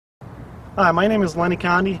Hi, my name is Lenny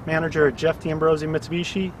Condi, manager at Jeff D'Ambrosio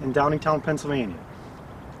Mitsubishi in Downingtown, Pennsylvania.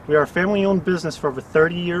 We are a family-owned business for over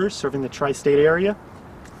 30 years, serving the tri-state area.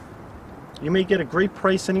 You may get a great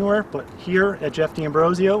price anywhere, but here at Jeff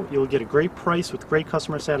D'Ambrosio, you will get a great price with great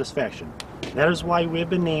customer satisfaction. That is why we have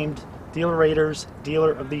been named Dealer Rater's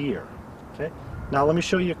Dealer of the Year. Okay? Now let me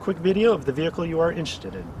show you a quick video of the vehicle you are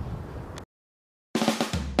interested in.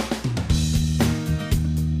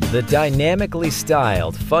 The dynamically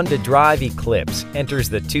styled, fun-to-drive Eclipse enters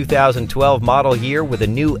the 2012 model year with a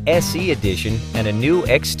new SE edition and a new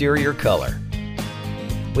exterior color.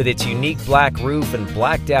 With its unique black roof and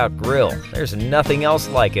blacked-out grille, there's nothing else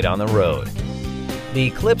like it on the road. The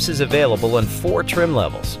Eclipse is available in 4 trim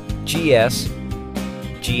levels: GS,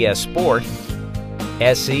 GS Sport,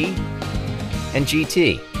 SE, and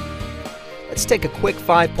GT. Let's take a quick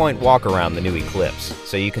 5-point walk around the new Eclipse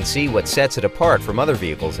so you can see what sets it apart from other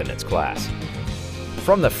vehicles in its class.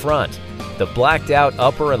 From the front, the blacked-out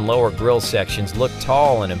upper and lower grille sections look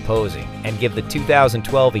tall and imposing and give the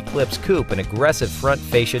 2012 Eclipse Coupe an aggressive front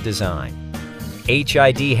fascia design.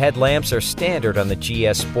 HID headlamps are standard on the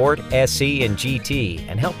GS Sport, SE, and GT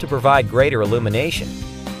and help to provide greater illumination.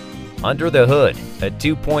 Under the hood, a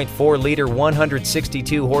 2.4-liter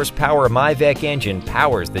 162-horsepower Mivec engine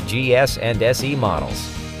powers the GS and SE models.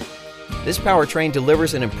 This powertrain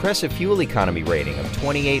delivers an impressive fuel economy rating of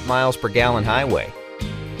 28 miles per gallon highway.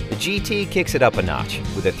 The GT kicks it up a notch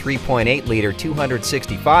with a 3.8-liter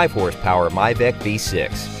 265-horsepower Mivec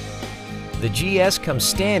V6. The GS comes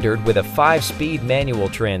standard with a 5-speed manual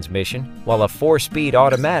transmission, while a 4-speed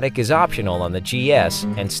automatic is optional on the GS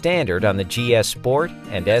and standard on the GS Sport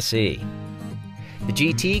and SE. The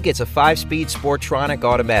GT gets a 5-speed Sportronic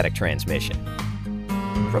automatic transmission.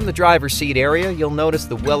 From the driver's seat area, you'll notice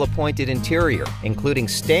the well-appointed interior, including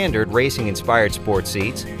standard racing-inspired sport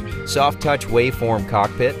seats, soft-touch waveform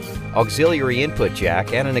cockpit, auxiliary input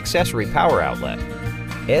jack, and an accessory power outlet.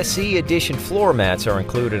 SE Edition floor mats are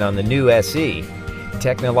included on the new SE.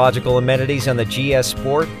 Technological amenities on the GS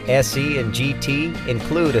Sport, SE, and GT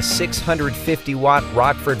include a 650-watt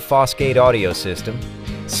Rockford Fosgate audio system,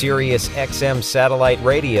 Sirius XM satellite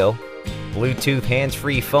radio, Bluetooth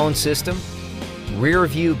hands-free phone system,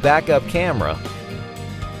 rear-view backup camera,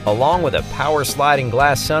 along with a power sliding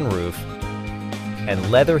glass sunroof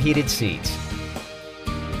and leather-heated seats.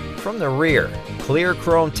 From the rear, clear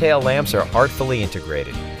chrome tail lamps are artfully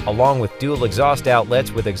integrated, along with dual exhaust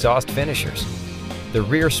outlets with exhaust finishers. The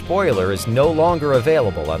rear spoiler is no longer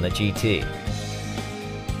available on the GT.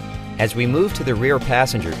 As we move to the rear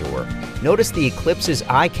passenger door, notice the Eclipse's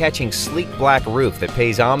eye-catching sleek black roof that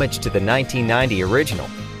pays homage to the 1990 original.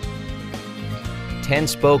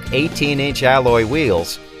 10-spoke 18-inch alloy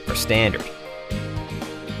wheels are standard.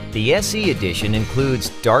 The SE edition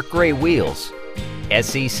includes dark gray wheels,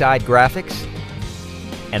 SE side graphics,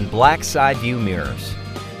 and black side view mirrors.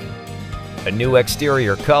 A new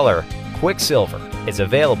exterior color, Quicksilver, is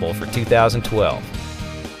available for 2012.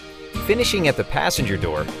 Finishing at the passenger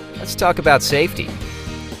door, let's talk about safety.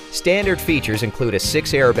 Standard features include a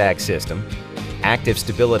 6-airbag system, active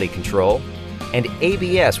stability control, and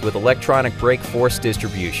ABS with electronic brake force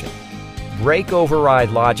distribution. Brake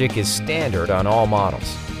override logic is standard on all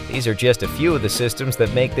models. These are just a few of the systems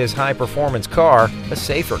that make this high-performance car a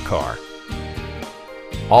safer car.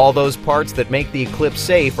 All those parts that make the Eclipse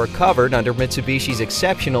safe are covered under Mitsubishi's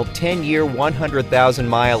exceptional 10-year,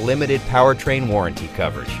 100,000-mile limited powertrain warranty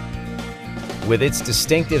coverage. With its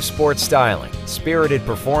distinctive sports styling, spirited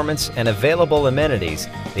performance, and available amenities,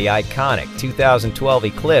 the iconic 2012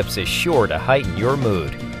 Eclipse is sure to heighten your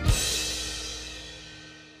mood.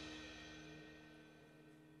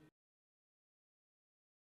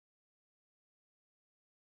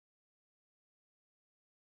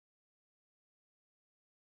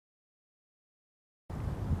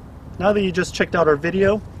 Now that you just checked out our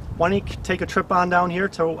video, why don't you take a trip on down here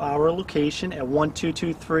to our location at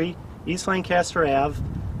 1223 East Lancaster Ave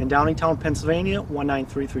in Downingtown, Pennsylvania,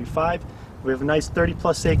 19335. We have a nice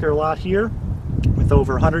 30-plus acre lot here with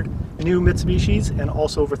over 100 new Mitsubishis and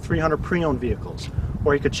also over 300 pre-owned vehicles.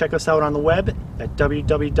 Or you could check us out on the web at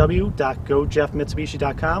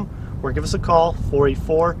www.gojeffmitsubishi.com or give us a call,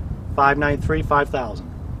 484-593-5000.